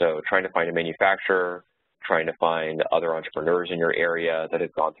 So trying to find a manufacturer, trying to find other entrepreneurs in your area that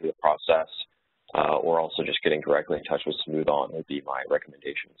have gone through the process, or also just getting directly in touch with Smooth On would be my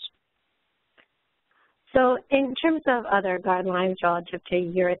recommendations. So in terms of other guidelines relative to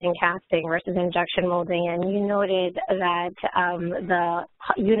urethane casting versus injection molding, and you noted that the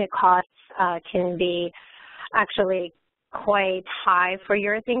unit costs can be actually quite high for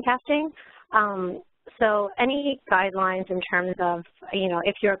urethane casting. So any guidelines in terms of,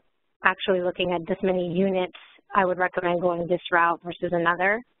 if you're actually looking at this many units, I would recommend going this route versus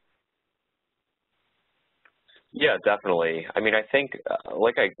another? Yeah, definitely. I mean, I think,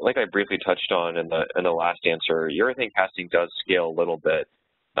 like I briefly touched on in the last answer, urethane casting does scale a little bit.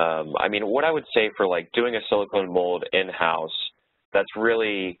 I mean, what I would say for doing a silicone mold in-house, that's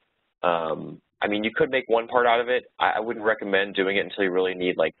really, I mean, you could make one part out of it. I wouldn't recommend doing it until you really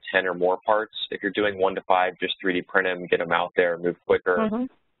need 10 or more parts. If you're doing 1 to 5, just 3D print them, get them out there, move quicker.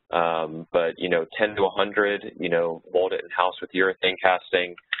 But 10 to 100, mold it in-house with urethane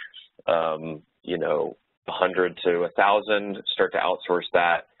casting. 100 to 1,000, start to outsource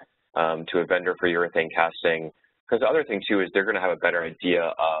that to a vendor for urethane casting. Because the other thing, too, is they're going to have a better idea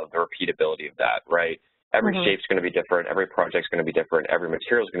of the repeatability of that, right? Every shape's going to be different. Every project's going to be different. Every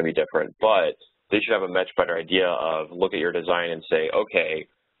material's going to be different. But they should have a much better idea of look at your design and say, okay,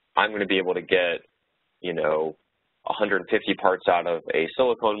 I'm going to be able to get, 150 parts out of a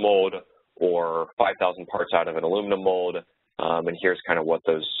silicone mold or 5,000 parts out of an aluminum mold, and here's kind of what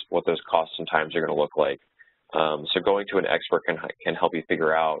those costs and times are going to look like. So going to an expert can help you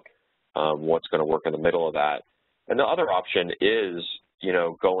figure out what's going to work in the middle of that. And the other option is,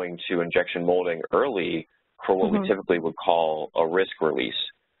 going to injection molding early for what we typically would call a risk release.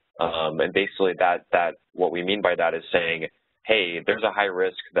 And basically what we mean by that is saying, hey, there's a high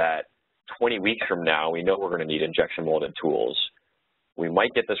risk that 20 weeks from now, we know we're going to need injection molded tools. We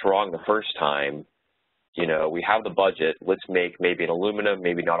might get this wrong the first time. We have the budget. Let's make maybe an aluminum,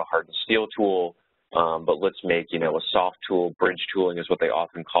 maybe not a hardened steel tool, but let's make, a soft tool, bridge tooling is what they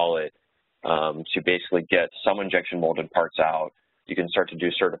often call it, to basically get some injection molded parts out. You can start to do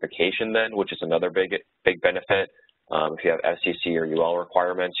certification then, which is another big benefit. If you have FCC or UL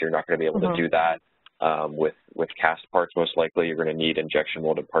requirements, you're not going to be able to do that with cast parts. Most likely, you're going to need injection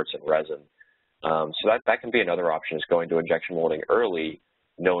molded parts in resin. So that can be another option, is going to injection molding early,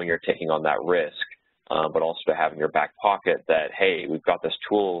 knowing you're taking on that risk, but also to have in your back pocket that, hey, we've got this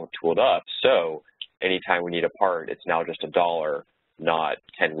tool tooled up, so anytime we need a part, it's now just $1, not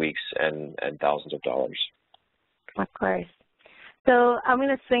 10 weeks and thousands of dollars. Of course. So I'm going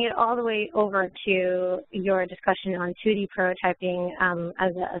to swing it all the way over to your discussion on 2D prototyping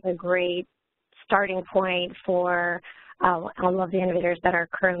as a great starting point for all of the innovators that are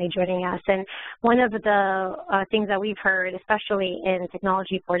currently joining us. And one of the things that we've heard, especially in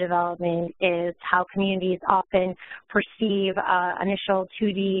technology for development, is how communities often perceive initial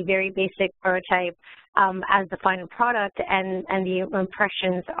 2D, very basic prototype as the final product, and the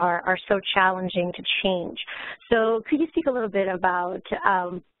impressions are so challenging to change. So could you speak a little bit about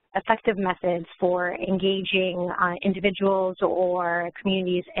effective methods for engaging individuals or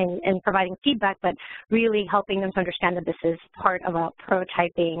communities and providing feedback, but really helping them to understand that this is part of a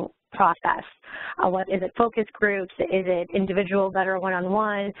prototyping process. What is it, focus groups? Is it individual that are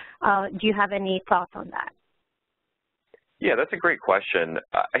one-on-one? Do you have any thoughts on that? Yeah, that's a great question.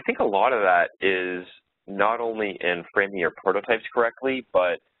 I think a lot of that is not only in framing your prototypes correctly,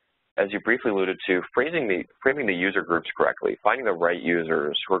 but as you briefly alluded to, framing the user groups correctly, finding the right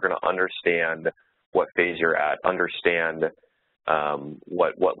users who are going to understand what phase you're at, understand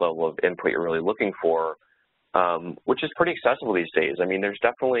what level of input you're really looking for, which is pretty accessible these days. I mean, there's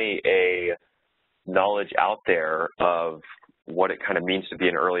definitely a knowledge out there of what it kind of means to be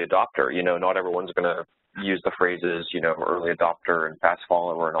an early adopter. You know, not everyone's going to use the phrases, you know, early adopter and fast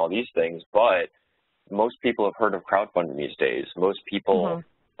follower and all these things, but most people have heard of crowdfunding these days. Most people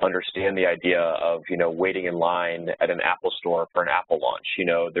understand the idea of, you know, waiting in line at an Apple store for an Apple launch. You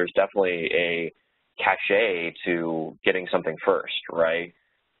know, there's definitely a cachet to getting something first, right?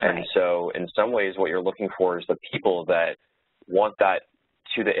 And so in some ways what you're looking for is the people that want that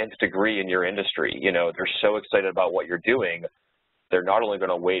to the nth degree in your industry. You know, they're so excited about what you're doing, they're not only going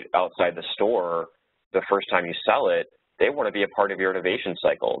to wait outside the store the first time you sell it, they want to be a part of your innovation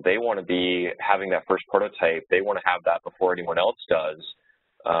cycle. They want to be having that first prototype. They want to have that before anyone else does.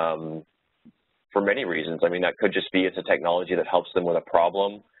 For many reasons. I mean, that could just be it's a technology that helps them with a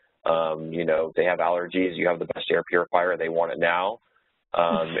problem. You know, they have allergies, you have the best air purifier, they want it now.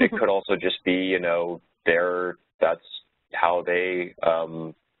 It could also just be, you know, that's how they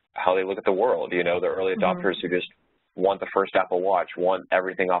look at the world. You know, the early adopters who just want the first Apple Watch, want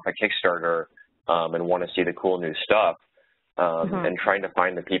everything off a Kickstarter, and want to see the cool new stuff, and trying to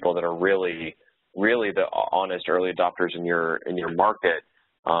find the people that are really the honest early adopters in your market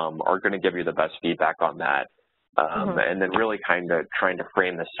are going to give you the best feedback on that. And then really kind of trying to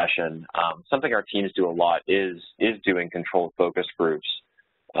frame the session. Something our teams do a lot is doing controlled focus groups.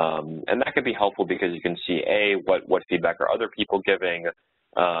 And that can be helpful because you can see, what feedback are other people giving.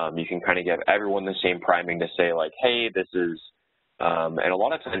 You can kind of give everyone the same priming to say, like, hey, this is, and a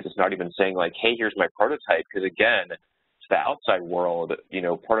lot of times it's not even saying, like, hey, here's my prototype, because, again, to the outside world, you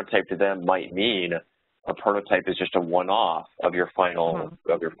know, prototype to them might mean a prototype is just a one-off of your final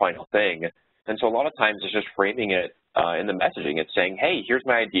thing. And so a lot of times it's just framing it in the messaging. It's saying, hey, here's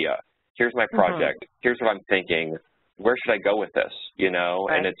my idea, here's my project, here's what I'm thinking, where should I go with this, you know?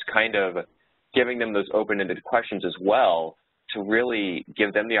 And it's kind of giving them those open-ended questions as well to really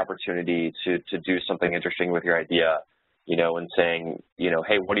give them the opportunity to do something interesting with your idea, you know, and saying, you know,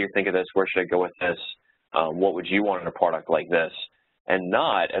 hey, what do you think of this? Where should I go with this? What would you want in a product like this? And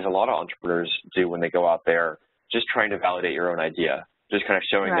not, as a lot of entrepreneurs do when they go out there, just trying to validate your own idea, just kind of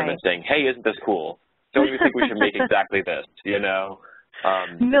showing them and saying, hey, isn't this cool? Don't you think we should make exactly this, you know?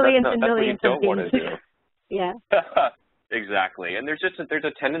 Millions that's and what millions you of don't want to do. Yeah. Exactly. And there's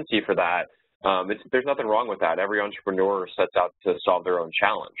a tendency for that. There's nothing wrong with that. Every entrepreneur sets out to solve their own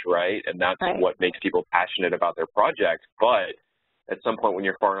challenge, right? And that's what makes people passionate about their project. But at some point when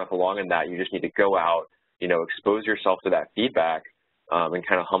you're far enough along in that, you just need to go out, you know, expose yourself to that feedback, and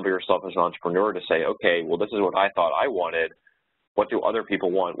kind of humble yourself as an entrepreneur to say, okay, well, this is what I thought I wanted. What do other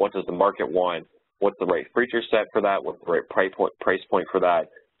people want? What does the market want? What's the right feature set for that? What's the right price point for that,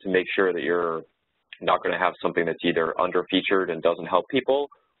 to make sure that you're not going to have something that's either under-featured and doesn't help people,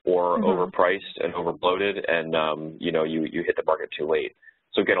 or overpriced and overbloated, and you know, you hit the market too late.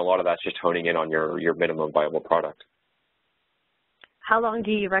 So again, a lot of that's just honing in on your minimum viable product. How long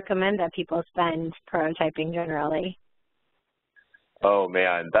do you recommend that people spend prototyping generally? Oh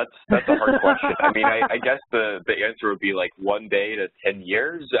man, that's a hard question. I mean, I guess the answer would be like 1 day to 10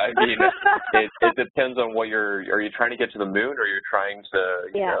 years. I mean, it depends on what are you trying to get to the moon, or you're trying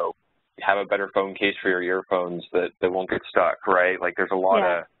to, you know, have a better phone case for your earphones that won't get stuck, right? Like there's a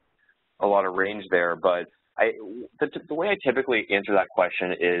lot of range there. But the way I typically answer that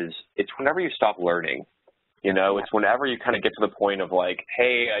question is, it's whenever you stop learning. You know, it's whenever you kind of get to the point of like,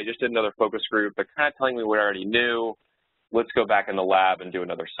 hey, I just did another focus group. They're kind of telling me what I already knew. Let's go back in the lab and do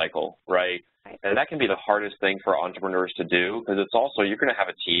another cycle, right? And that can be the hardest thing for entrepreneurs to do, because it's also, you're going to have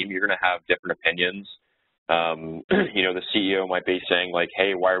a team, you're going to have different opinions. You know, the CEO might be saying like,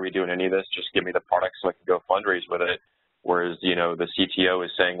 hey, why are we doing any of this? Just give me the product so I can go fundraise with it. Whereas, you know, the CTO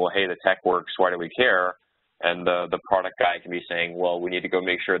is saying, well, hey, the tech works, why do we care? And the product guy can be saying, well, we need to go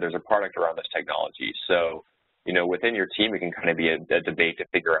make sure there's a product around this technology. So, you know, within your team, it can kind of be a debate to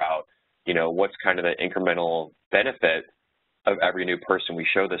figure out, you know, what's kind of the incremental benefit of every new person we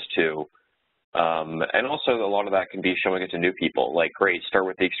show this to. And also a lot of that can be showing it to new people. Like, great, start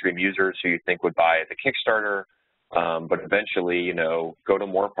with the extreme users who you think would buy the Kickstarter, but eventually, you know, go to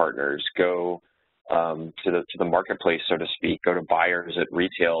more partners, go to the marketplace, so to speak, go to buyers at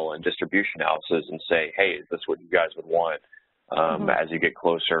retail and distribution houses and say, hey, is this what you guys would want as you get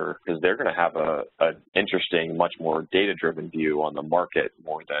closer? Because they're going to have an interesting, much more data-driven view on the market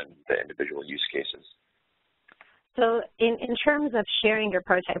more than the individual use cases. So in terms of sharing your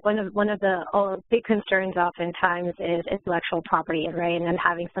prototype, one of the big concerns oftentimes is intellectual property, right? And then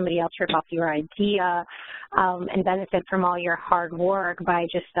having somebody else rip off your idea and benefit from all your hard work by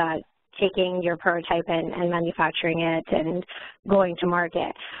just taking your prototype and manufacturing it and going to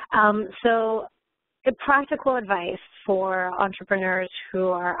market. So the practical advice for entrepreneurs who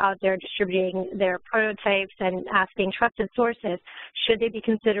are out there distributing their prototypes and asking trusted sources, should they be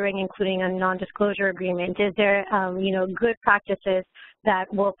considering including a non-disclosure agreement? Is there, you know, good practices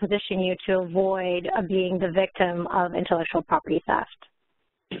that will position you to avoid being the victim of intellectual property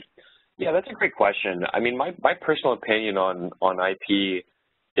theft? Yeah, that's a great question. I mean, my personal opinion on IP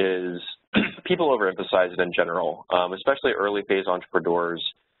is people overemphasize it in general, especially early phase entrepreneurs.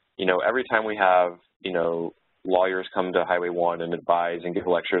 You know, every time we have, you know, lawyers come to Highway 1 and advise and give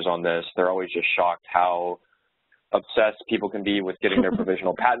lectures on this, they're always just shocked how obsessed people can be with getting their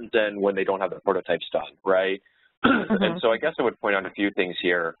provisional patents in when they don't have the prototypes done, right? And so I guess I would point out a few things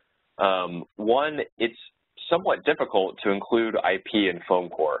here. One, it's somewhat difficult to include IP in foam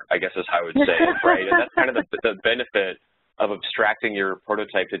core, I guess is how I would say it, right? And that's kind of the benefit of abstracting your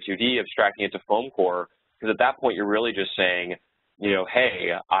prototype to 2D, abstracting it to foam core, because at that point you're really just saying, you know,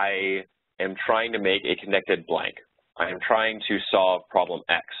 hey, I am trying to make a connected blank. I am trying to solve problem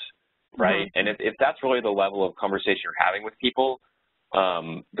X, right? And if that's really the level of conversation you're having with people,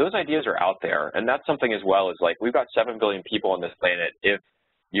 those ideas are out there. And that's something as well as, like, we've got 7 billion people on this planet. If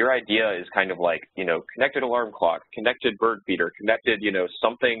your idea is kind of like, you know, connected alarm clock, connected bird feeder, connected, you know,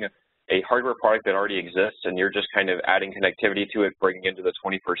 something, a hardware product that already exists, and you're just kind of adding connectivity to it, bringing it into the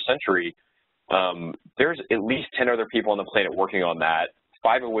 21st century, there's at least 10 other people on the planet working on that,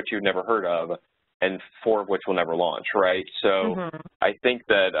 5 of which you've never heard of, and 4 of which will never launch, right? So I think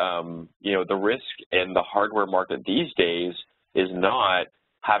that, you know, the risk in the hardware market these days is not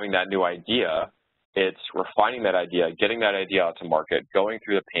having that new idea. It's refining that idea, getting that idea out to market, going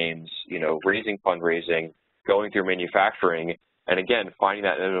through the pains, you know, raising fundraising, going through manufacturing, and again, finding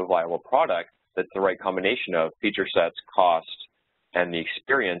that innovative, viable product that's the right combination of feature sets, cost, and the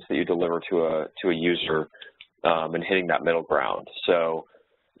experience that you deliver to a user, and hitting that middle ground. So,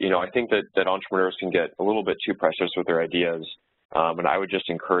 you know, I think that entrepreneurs can get a little bit too precious with their ideas, and I would just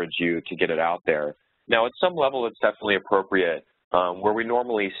encourage you to get it out there. Now, at some level, it's definitely appropriate. Where we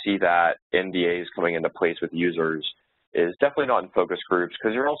normally see that NDAs coming into place with users is definitely not in focus groups,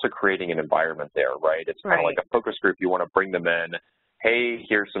 because you're also creating an environment there, right? It's kind of like a focus group. You want to bring them in. Hey,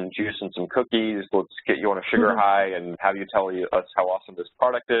 here's some juice and some cookies. Let's get you on a sugar high and have you tell us how awesome this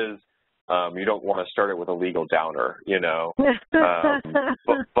product is. You don't want to start it with a legal downer, you know.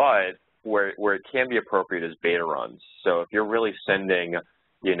 But where it can be appropriate is beta runs. So if you're really sending,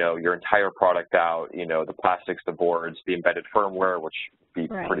 you know, your entire product out, you know, the plastics, the boards, the embedded firmware, which would be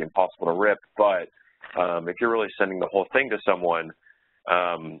pretty impossible to rip, but if you're really sending the whole thing to someone,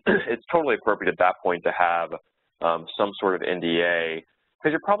 it's totally appropriate at that point to have some sort of NDA,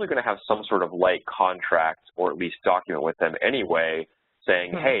 because you're probably going to have some sort of light contract or at least document with them anyway,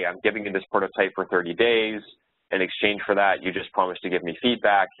 saying, hey, I'm giving you this prototype for 30 days. In exchange for that, you just promised to give me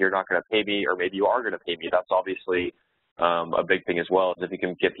feedback. You're not going to pay me, or maybe you are going to pay me. That's obviously a big thing as well, is if you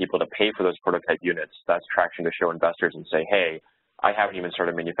can get people to pay for those prototype units, that's traction to show investors and say, hey, I haven't even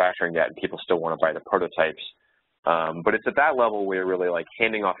started manufacturing yet, and people still want to buy the prototypes. But it's at that level where you're really like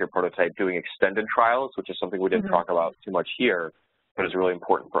handing off your prototype, doing extended trials, which is something we didn't talk about too much here, but is really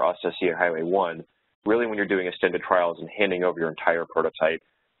important for us to see at Highway 1. Really, when you're doing extended trials and handing over your entire prototype,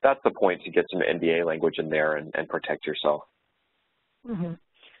 that's the point to get some NDA language in there and protect yourself.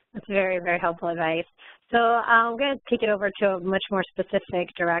 That's very, very helpful advice. So I'm going to take it over to a much more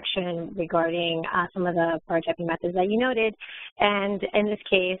specific direction regarding some of the prototyping methods that you noted. And in this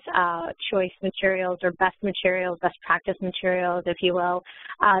case, choice materials or best practice materials, if you will.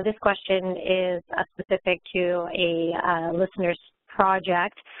 This question is specific to a listener's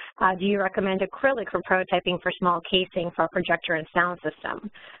project. Do you recommend acrylic for prototyping for small casing for a projector and sound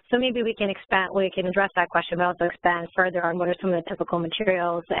system? So maybe we can address that question, but also expand further on what are some of the typical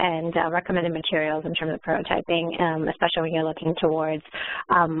materials and recommended materials in terms of prototyping, especially when you're looking towards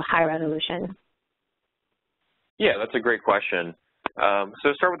high resolution. Yeah, that's a great question.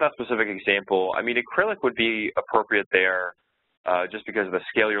 So start with that specific example. I mean, acrylic would be appropriate there just because of the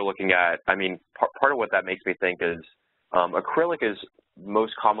scale you're looking at. I mean, part of what that makes me think is acrylic is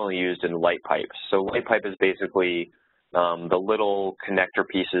most commonly used in light pipes. So light pipe is basically the little connector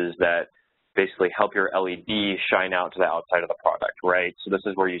pieces that basically help your LED shine out to the outside of the product, right? So this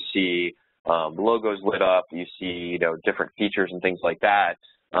is where you see logos lit up, you see, different features and things like that.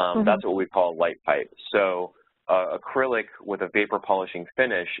 That's what we call light pipe. So acrylic with a vapor polishing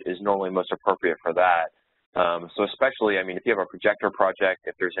finish is normally most appropriate for that. So especially, I mean, if you have a projector project,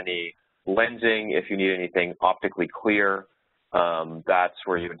 if there's any lensing, if you need anything optically clear, that's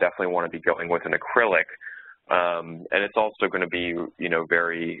where you would definitely want to be going with an acrylic. And it's also going to be,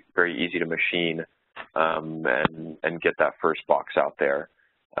 very, very easy to machine and get that first box out there.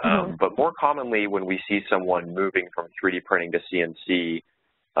 But more commonly, when we see someone moving from 3D printing to CNC,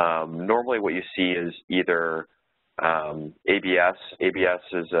 normally what you see is either ABS. ABS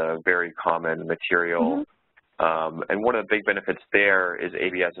is a very common material. And one of the big benefits there is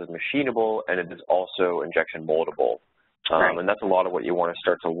ABS is machinable and it is also injection moldable. And that's a lot of what you want to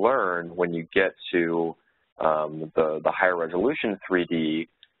start to learn when you get to the higher resolution 3D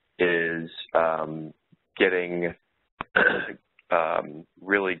is getting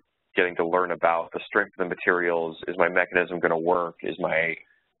really getting to learn about the strength of the materials. Is my mechanism going to work? Is my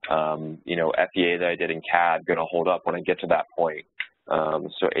FEA that I did in CAD going to hold up when I get to that point?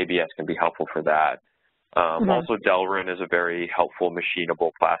 So ABS can be helpful for that. Also, Delrin is a very helpful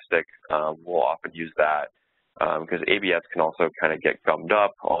machinable plastic. We'll often use that because ABS can also kind of get gummed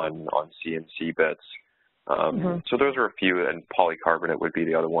up on CNC bits. So those are a few, and polycarbonate would be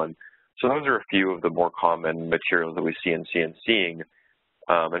the other one. So those are a few of the more common materials that we see in CNCing.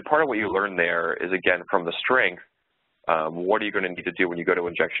 And part of what you learn there is, again, from the strength, what are you going to need to do when you go to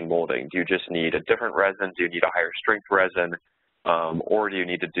injection molding? Do you just need a different resin? Do you need a higher strength resin? Or do you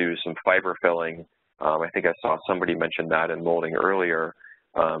need to do some fiber filling? I think I saw somebody mention that in molding earlier,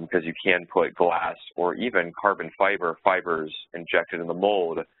 because you can put glass or even carbon fibers injected in the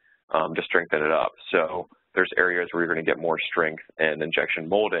mold to strengthen it up. So there's areas where you're going to get more strength in injection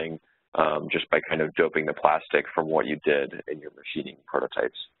molding just by kind of doping the plastic from what you did in your machining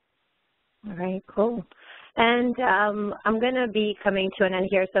prototypes. All right, cool. And I'm going to be coming to an end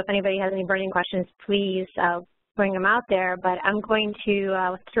here, so if anybody has any burning questions, please bring them out there. But I'm going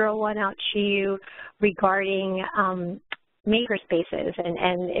to throw one out to you regarding maker spaces,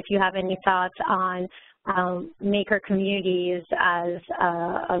 and if you have any thoughts on maker communities as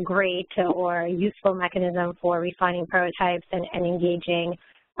a great or useful mechanism for refining prototypes and engaging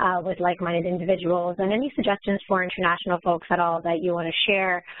with like-minded individuals, and any suggestions for international folks at all that you want to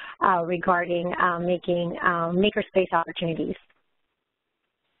share regarding making makerspace opportunities.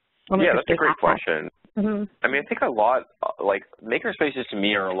 Yeah, that's a great question. I mean, I think a lot, like makerspaces to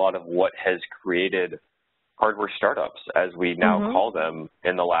me are a lot of what has created hardware startups, as we now call them,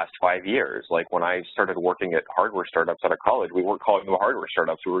 in the last 5 years. Like when I started working at hardware startups out of college, we weren't calling them hardware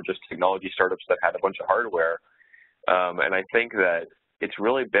startups. We were just technology startups that had a bunch of hardware. And I think that it's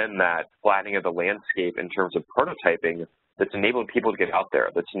really been that flattening of the landscape in terms of prototyping that's enabled people to get out there,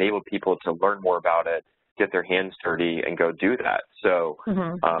 that's enabled people to learn more about it, get their hands dirty, and go do that. So,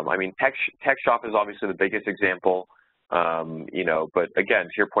 I mean, Tech Shop is obviously the biggest example, but again,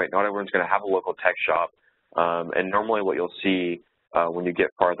 to your point, not everyone's going to have a local tech shop. And normally what you'll see when you get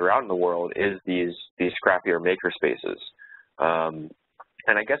farther out in the world is these scrappier maker spaces. And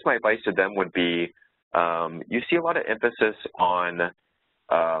I guess my advice to them would be, you see a lot of emphasis on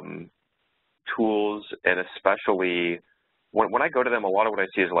tools, and especially when I go to them, a lot of what I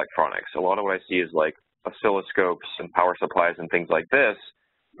see is electronics. A lot of what I see is like oscilloscopes and power supplies and things like this,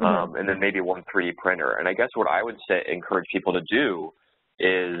 and then maybe one 3D printer. And I guess what I would encourage people to do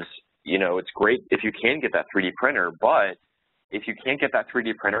is, it's great if you can get that 3D printer, but if you can't get that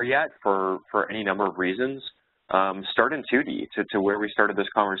 3D printer yet for any number of reasons, start in 2D to where we started this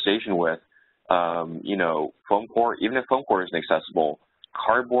conversation with. Foam core, even if foam core isn't accessible,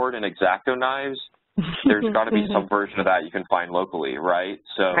 cardboard and X-Acto knives, there's got to be some version of that you can find locally, right?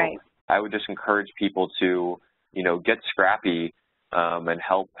 So I would just encourage people to, get scrappy and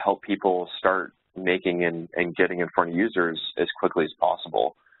help people start making and getting in front of users as quickly as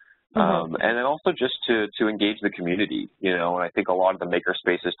possible. And then also just to engage the community, and I think a lot of the maker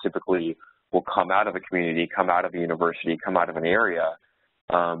spaces typically will come out of a community, come out of a university, come out of an area,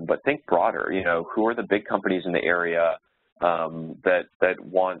 but think broader, who are the big companies in the area that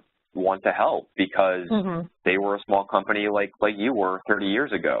want to help because they were a small company like you were 30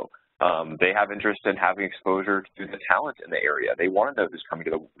 years ago. They have interest in having exposure to the talent in the area. They want to know who's coming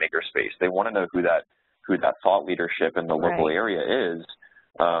to the maker space. They want to know who that thought leadership in the local area is.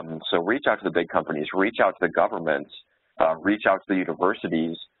 So reach out to the big companies, reach out to the governments, reach out to the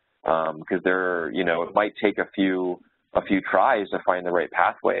universities, because it might take a few a few tries to find the right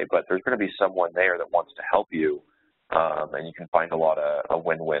pathway, but there's going to be someone there that wants to help you, and you can find a lot of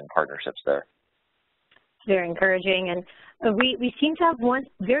win-win partnerships there. Very encouraging, and we seem to have one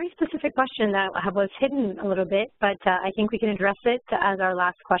very specific question that was hidden a little bit, but I think we can address it as our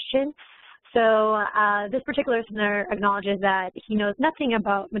last question. So this particular listener acknowledges that he knows nothing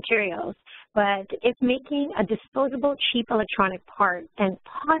about materials, but if making a disposable cheap electronic part and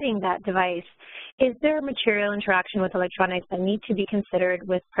potting that device, is there a material interaction with electronics that need to be considered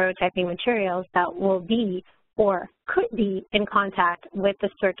with prototyping materials that will be or could be in contact with the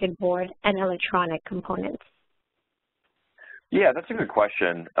circuit board and electronic components? Yeah, that's a good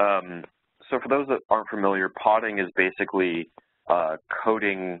question. So for those that aren't familiar, potting is basically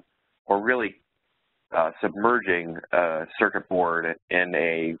coating or really submerging a circuit board in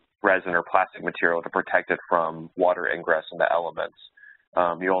a resin or plastic material to protect it from water ingress into elements.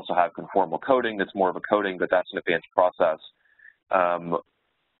 You also have conformal coating that's more of a coating, but that's an advanced process.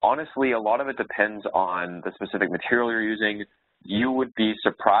 Honestly, a lot of it depends on the specific material you're using. You would be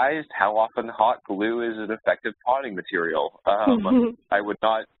surprised how often hot glue is an effective potting material. I would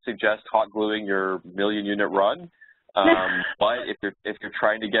not suggest hot gluing your million-unit run, but if you're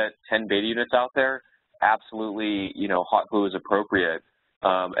trying to get 10 beta units out there, absolutely, hot glue is appropriate.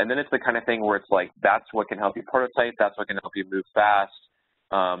 And then it's the kind of thing where it's like, that's what can help you prototype, that's what can help you move fast.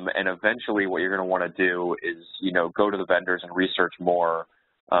 And eventually what you're going to want to do is, go to the vendors and research more.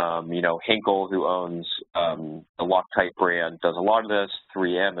 Hinkle, who owns the Loctite brand, does a lot of this,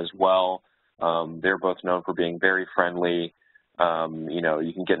 3M as well. They're both known for being very friendly.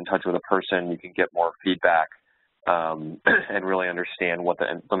 You can get in touch with a person, you can get more feedback, and really understand what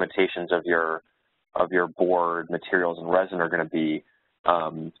the limitations of your board materials and resin are going to be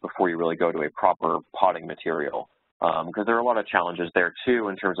before you really go to a proper potting material. Because there are a lot of challenges there too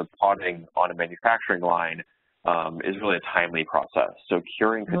in terms of potting on a manufacturing line. Is really a timely process. So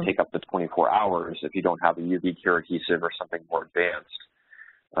curing could take up to 24 hours if you don't have a UV cure adhesive or something more advanced.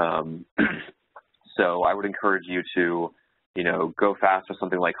 So I would encourage you to, go fast with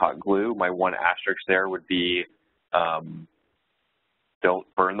something like hot glue. My one asterisk there would be don't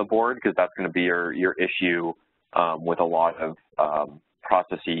burn the board, because that's going to be your issue with a lot of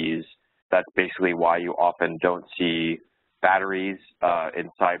processes. That's basically why you often don't see batteries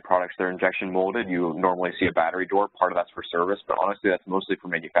inside products that are injection molded. You normally see a battery door. Part of that's for service, but honestly that's mostly for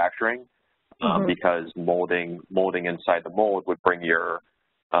manufacturing, because molding inside the mold would bring your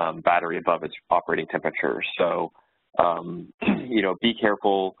battery above its operating temperature. So, be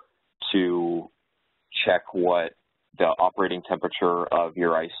careful to check what the operating temperature of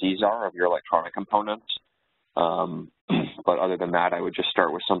your ICs are, of your electronic components. But other than that, I would just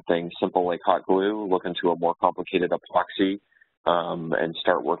start with something simple like hot glue, look into a more complicated epoxy, and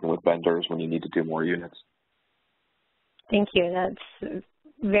start working with vendors when you need to do more units. Thank you. That's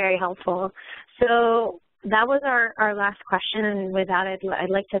very helpful. So that was our last question, and with that, I'd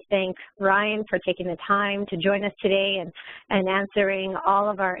like to thank Ryan for taking the time to join us today and answering all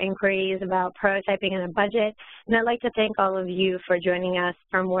of our inquiries about prototyping and a budget. And I'd like to thank all of you for joining us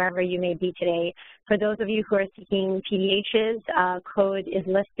from wherever you may be today. For those of you who are seeking PDHs, code is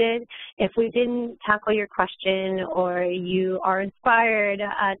listed. If we didn't tackle your question or you are inspired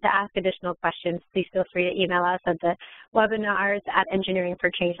to ask additional questions, please feel free to email us at the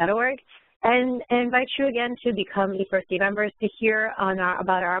webinars@engineeringforchange.org. And invite you again to become E4C members to hear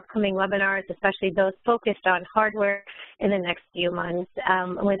about our upcoming webinars, especially those focused on hardware in the next few months.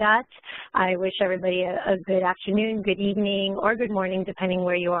 With that, I wish everybody a good afternoon, good evening, or good morning, depending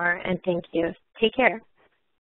where you are, and thank you. Take care.